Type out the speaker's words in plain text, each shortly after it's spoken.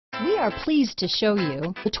We are pleased to show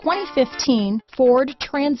you the 2015 Ford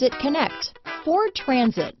Transit Connect. Ford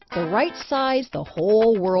Transit, the right size the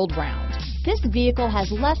whole world round. This vehicle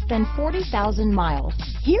has less than 40,000 miles.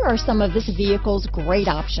 Here are some of this vehicle's great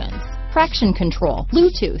options: traction control,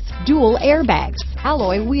 Bluetooth, dual airbags,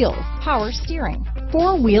 alloy wheels, power steering,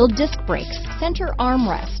 four-wheel disc brakes, center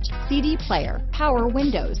armrest, CD player, power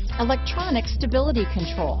windows, electronic stability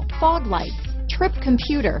control, fog lights, trip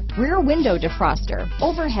computer, rear window defroster,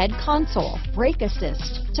 overhead console, brake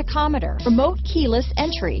assist, tachometer, remote keyless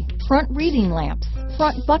entry, front reading lamps,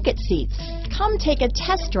 front bucket seats. Come take a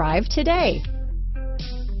test drive today.